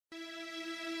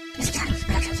Wisconsons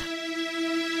Productions.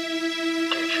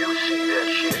 Did you see that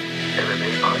shit?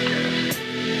 MMA podcast.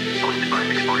 Hosted by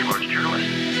mixed martial arts journalist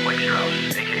Mike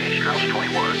Strauss, aka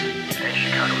Strauss21, and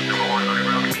Chicago's number one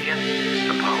underground comedian,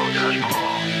 Apollo Taj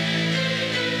Mahal.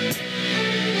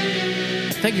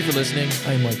 Thank you for listening.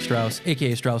 I'm Mike Strauss,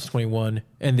 aka Strauss21,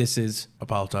 and this is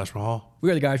Apollo Taj Mahal. we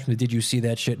are the guys from the Did You See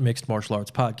That Shit Mixed Martial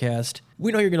Arts podcast.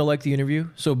 We know you're going to like the interview,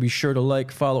 so be sure to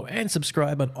like, follow, and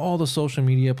subscribe on all the social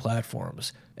media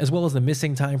platforms, as well as the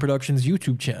Missing Time Productions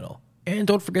YouTube channel. And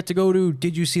don't forget to go to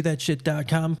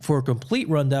didyousseethatshit.com for a complete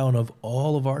rundown of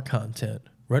all of our content.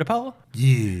 Right, Apollo?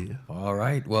 Yeah. All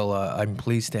right. Well, I'm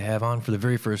pleased to have on for the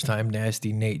very first time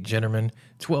Nasty Nate Jennerman,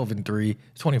 12-3,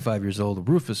 25 years old,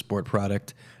 Roufusport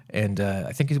product, and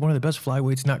I think he's one of the best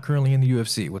flyweights not currently in the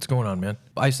UFC. What's going on, man?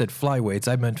 I said flyweights.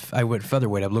 I went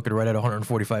featherweight. I'm looking right at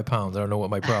 145 pounds. I don't know what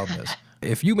my problem is.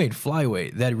 If you made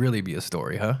flyweight, that'd really be a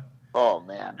story, huh? Oh,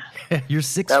 man. You're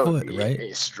 6 That foot, would be right?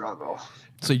 a struggle.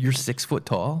 So you're 6 foot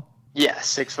tall? Yeah,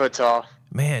 6 foot tall.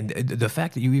 Man, the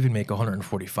fact that you even make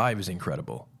 145 is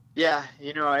incredible. Yeah,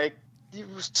 I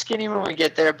was skinny when we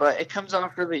get there, but it comes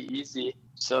off really easy.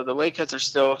 So the weight cuts are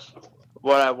still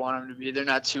what I want them to be. They're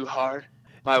not too hard.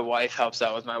 My wife helps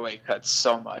out with my weight cuts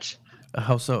so much.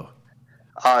 How so?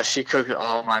 She cooks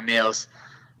all my meals.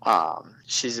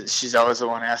 She's always the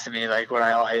one asking me like what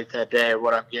I ate that day,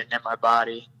 what I'm getting in my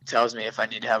body. Tells me if I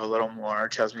need to have a little more.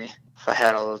 Tells me if I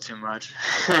had a little too much.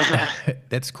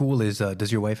 That's cool.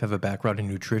 Does your wife have a background in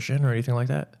nutrition or anything like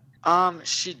that?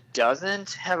 She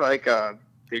doesn't have like a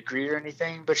degree or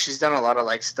anything, but she's done a lot of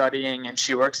like studying, and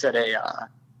she works at a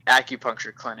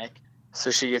acupuncture clinic.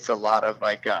 So she gets a lot of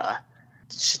like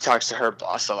she talks to her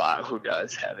boss a lot, who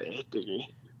does have a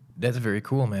degree. That's very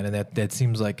cool, man, and that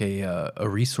seems like a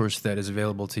resource that is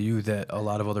available to you that a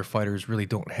lot of other fighters really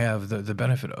don't have the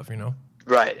benefit of,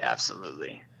 Right,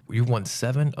 absolutely. You've won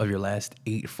 7 of your last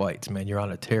 8 fights, man. You're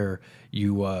on a tear.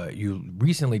 You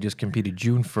recently just competed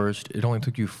June 1st. It only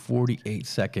took you 48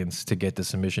 seconds to get the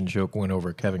submission choke win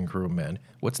over Kevin Crew, man.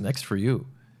 What's next for you?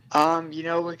 I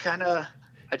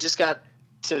just got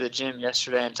to the gym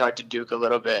yesterday and talked to Duke a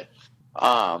little bit.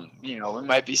 We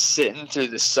might be sitting through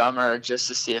the summer just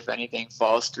to see if anything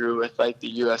falls through with like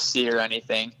the UFC or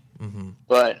anything. Mm-hmm.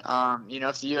 But,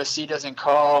 if the UFC doesn't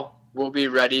call, we'll be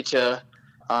ready to,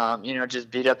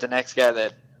 just beat up the next guy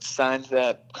that signs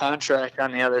that contract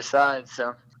on the other side.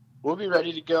 So we'll be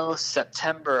ready to go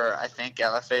September. I think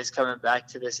LFA is coming back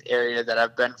to this area that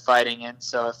I've been fighting in.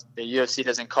 So if the UFC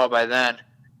doesn't call by then,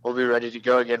 we'll be ready to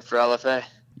go again for LFA.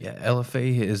 Yeah,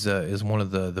 LFA is one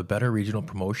of the better regional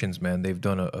promotions, man. They've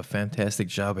done a fantastic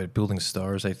job at building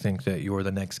stars. I think that you're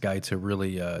the next guy to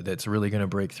really that's really going to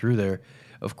break through there.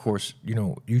 Of course,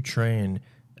 you train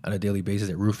on a daily basis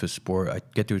at Roufusport. I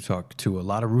get to talk to a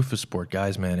lot of Roufusport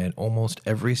guys, man, and almost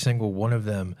every single one of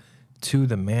them, to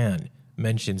the man,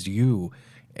 mentions you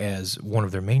as one of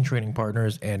their main training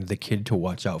partners and the kid to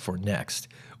watch out for next.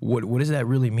 What does that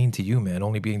really mean to you, man,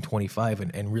 only being 25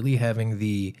 and really having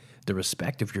the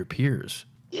respect of your peers?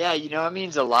 Yeah, it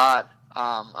means a lot.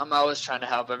 I'm always trying to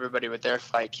help everybody with their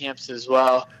fight camps as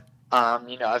well.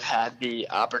 I've had the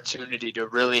opportunity to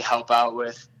really help out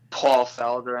with Paul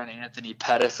Felder and Anthony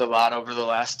Pettis a lot over the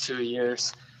last 2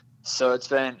 years. So it's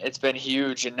been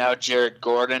huge. And now Jared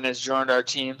Gordon has joined our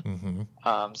team.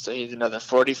 Mm-hmm. So he's another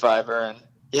 45er. And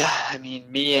yeah,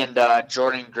 me and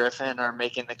Jordan Griffin are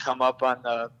making the come up on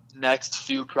the next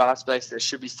few prospects that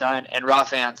should be signed. And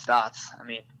Rafael Stotts,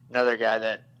 another guy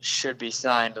that should be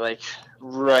signed like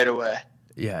right away.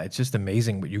 Yeah, it's just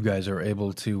amazing what you guys are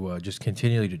able to just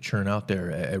continually to churn out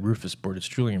there at Roufusport. It's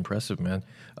truly impressive, man.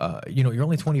 You're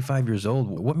only 25 years old.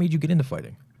 What made you get into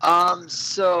fighting?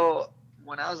 So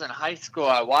when I was in high school,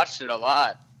 I watched it a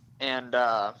lot, and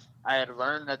I had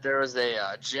learned that there was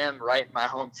a gym right in my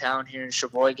hometown here in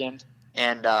Sheboygan,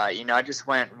 and I just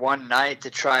went one night to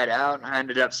try it out, and I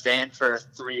ended up staying for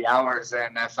 3 hours,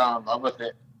 and I fell in love with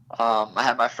it. I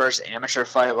had my first amateur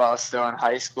fight while I was still in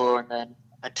high school, and then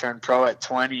I turned pro at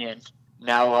 20, and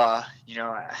now,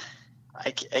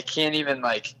 I can't even,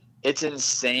 it's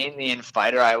insane the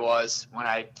fighter I was when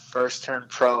I first turned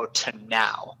pro to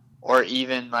now, or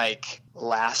even,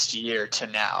 last year to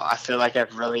now. I feel like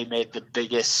I've really made the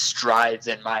biggest strides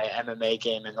in my MMA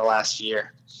game in the last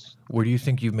year. Where do you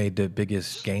think you've made the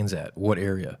biggest gains at? What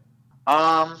area?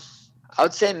 I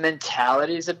would say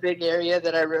mentality is a big area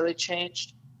that I really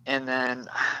changed. And then,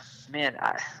 man,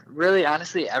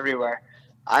 honestly, everywhere.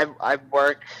 I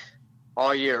work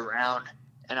all year round,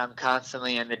 and I'm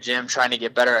constantly in the gym trying to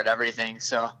get better at everything.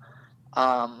 So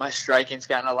my striking's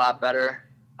gotten a lot better.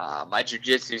 My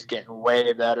jiu-jitsu's getting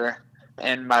way better.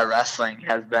 And my wrestling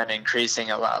has been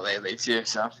increasing a lot lately too.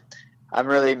 So I'm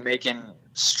really making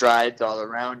strides all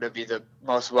around to be the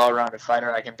most well-rounded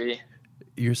fighter I can be.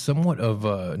 You're somewhat of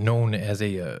known as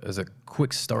a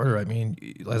quick starter. I mean,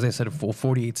 as I said, a full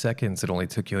 48 seconds it only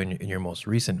took you in your most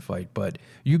recent fight, but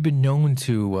you've been known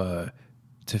to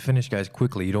finish guys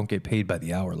quickly. You don't get paid by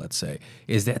the hour, let's say.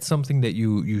 Is that something that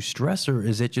you stress, or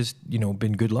is it just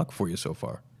been good luck for you so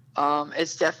far?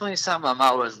 It's definitely something I'm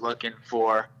always looking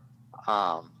for.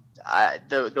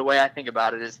 The way I think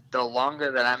about it is the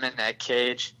longer that I'm in that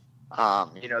cage,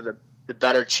 the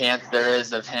better chance there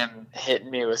is of him hitting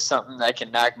me with something that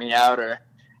can knock me out or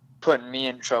putting me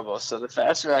in trouble. So the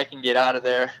faster I can get out of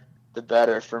there, the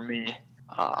better for me.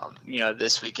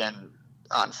 This weekend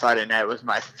on Friday night was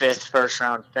my 5th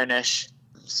first-round finish.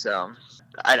 So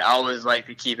I'd always like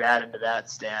to keep adding to that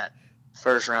stat.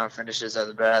 First-round finishes are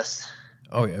the best.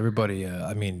 Oh yeah, everybody.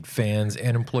 I mean, fans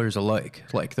and employers alike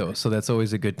like those. So that's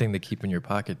always a good thing to keep in your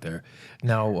pocket there.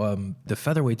 Now, the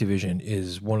featherweight division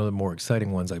is one of the more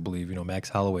exciting ones, I believe. Max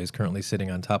Holloway is currently sitting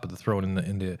on top of the throne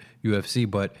in the UFC,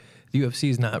 but the UFC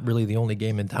is not really the only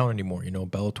game in town anymore.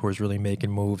 Bellator is really making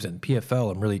moves, and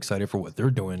PFL, I'm really excited for what they're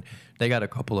doing. They got a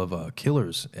couple of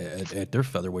killers at their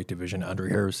featherweight division, Andre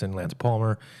Harrison, Lance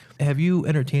Palmer. Have you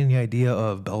entertained the idea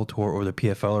of Bellator or the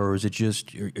PFL, or is it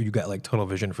just you got like tunnel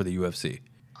vision for the UFC?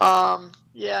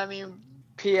 Yeah, I mean,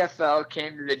 PFL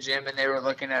came to the gym and they were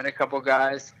looking at a couple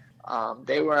guys.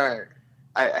 They were,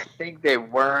 I think they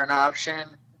were an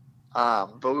option,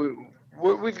 but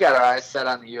we've got our eyes set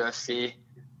on the UFC.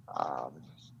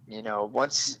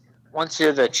 Once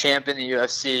you're the champ in the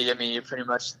UFC, I mean, you're pretty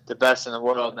much the best in the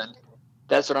world, and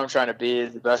that's what I'm trying to be,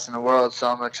 is the best in the world. So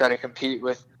I'm going to try to compete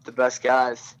with the best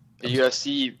guys. The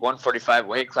UFC 145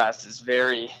 weight class is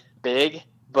very big,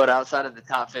 but outside of the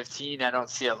top 15, I don't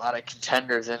see a lot of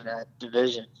contenders in that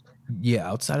division. Yeah,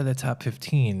 outside of the top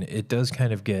 15, it does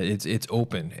kind of get it's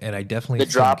open, and I definitely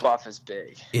the drop off is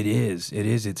big. It is.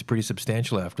 It's pretty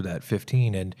substantial after that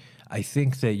 15, and I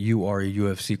think that you are a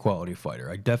UFC quality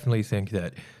fighter. I definitely think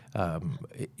that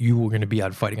you were going to be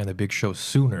out fighting on the big show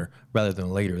sooner rather than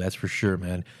later. That's for sure,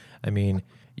 man. I mean,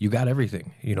 you got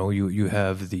everything. You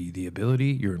have the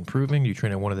ability. You're improving. You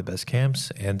train at one of the best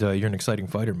camps, and you're an exciting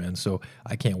fighter, man. So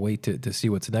I can't wait to see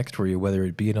what's next for you, whether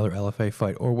it be another LFA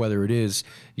fight or whether it is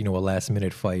a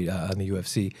last-minute fight on the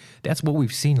UFC. That's what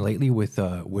we've seen lately with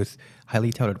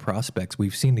highly touted prospects.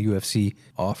 We've seen the UFC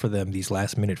offer them these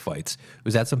last-minute fights.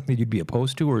 Was that something that you'd be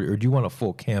opposed to, or do you want a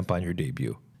full camp on your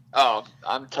debut? Oh,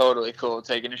 I'm totally cool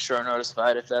taking a short notice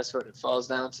fight if that's what it falls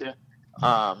down to.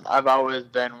 I've always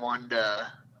been one to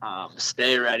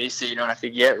stay ready so you don't have to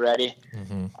get ready.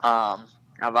 Mm-hmm.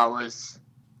 I've always,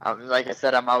 like I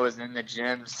said, I'm always in the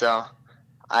gym, so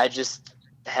I just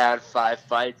had 5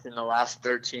 fights in the last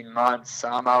 13 months, so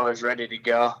I'm always ready to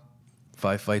go.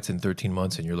 5 fights in 13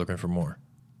 months, and you're looking for more.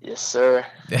 Yes, sir.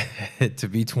 To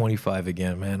be 25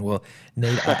 again, man. Well,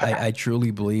 Nate, I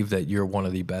truly believe that you're one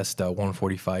of the best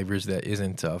 145ers that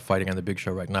isn't fighting on the big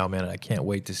show right now, man. And I can't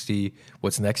wait to see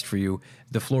what's next for you.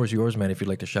 The floor is yours, man, if you'd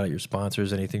like to shout out your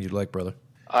sponsors, anything you'd like, brother.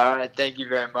 All right. Thank you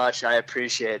very much. I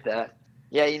appreciate that.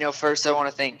 Yeah, first I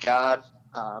want to thank God,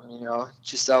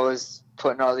 just always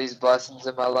putting all these blessings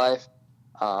in my life,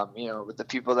 with the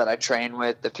people that I train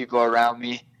with, the people around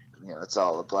me, it's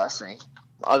all a blessing.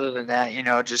 Other than that,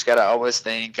 just got to always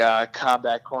thank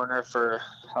Combat Corner for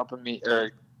helping me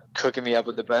or cooking me up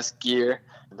with the best gear.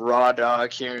 Raw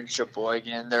Dog here in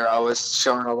Sheboygan, they're always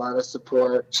showing a lot of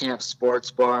support. Champ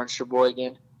Sports Bar in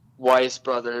Sheboygan, Weiss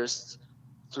Brothers,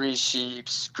 Three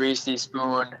Sheeps, Greasy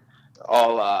Spoon,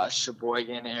 all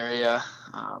Sheboygan area.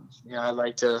 I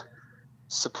like to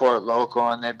support local,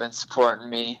 and they've been supporting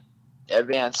me.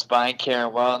 Advanced Spine Care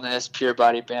and Wellness, Pure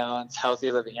Body Balance,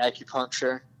 Healthy Living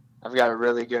Acupuncture. I've got a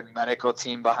really good medical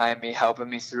team behind me helping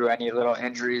me through any little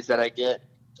injuries that I get.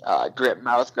 Grip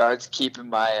mouth guards, keeping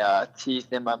my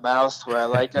teeth in my mouth where I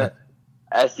like it.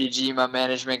 SEG, my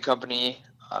management company.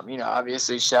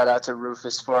 Obviously shout out to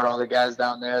Roufusport, all the guys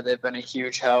down there. They've been a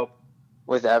huge help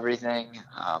with everything.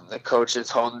 The coaches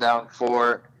holding down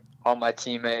fort, all my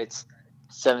teammates.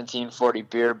 1740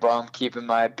 beard bump, keeping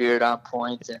my beard on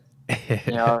point.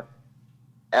 And,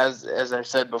 as I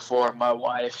said before, my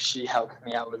wife, she helps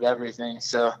me out with everything.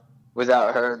 So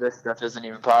without her, this stuff isn't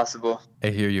even possible. I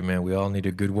hear you, man. We all need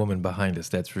a good woman behind us.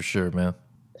 That's for sure, man.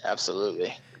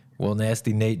 Absolutely. Well,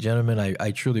 Nasty Nate, gentlemen,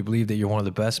 I truly believe that you're one of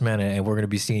the best, man, and we're going to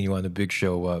be seeing you on the big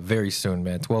show very soon,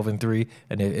 man. 12-3.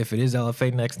 And if it is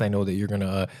LFA next, I know that you're going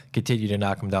to continue to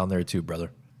knock them down there too, brother.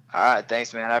 All right.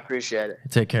 Thanks, man. I appreciate it.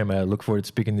 Take care, man. I look forward to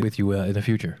speaking with you in the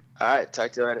future. All right.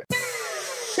 Talk to you later.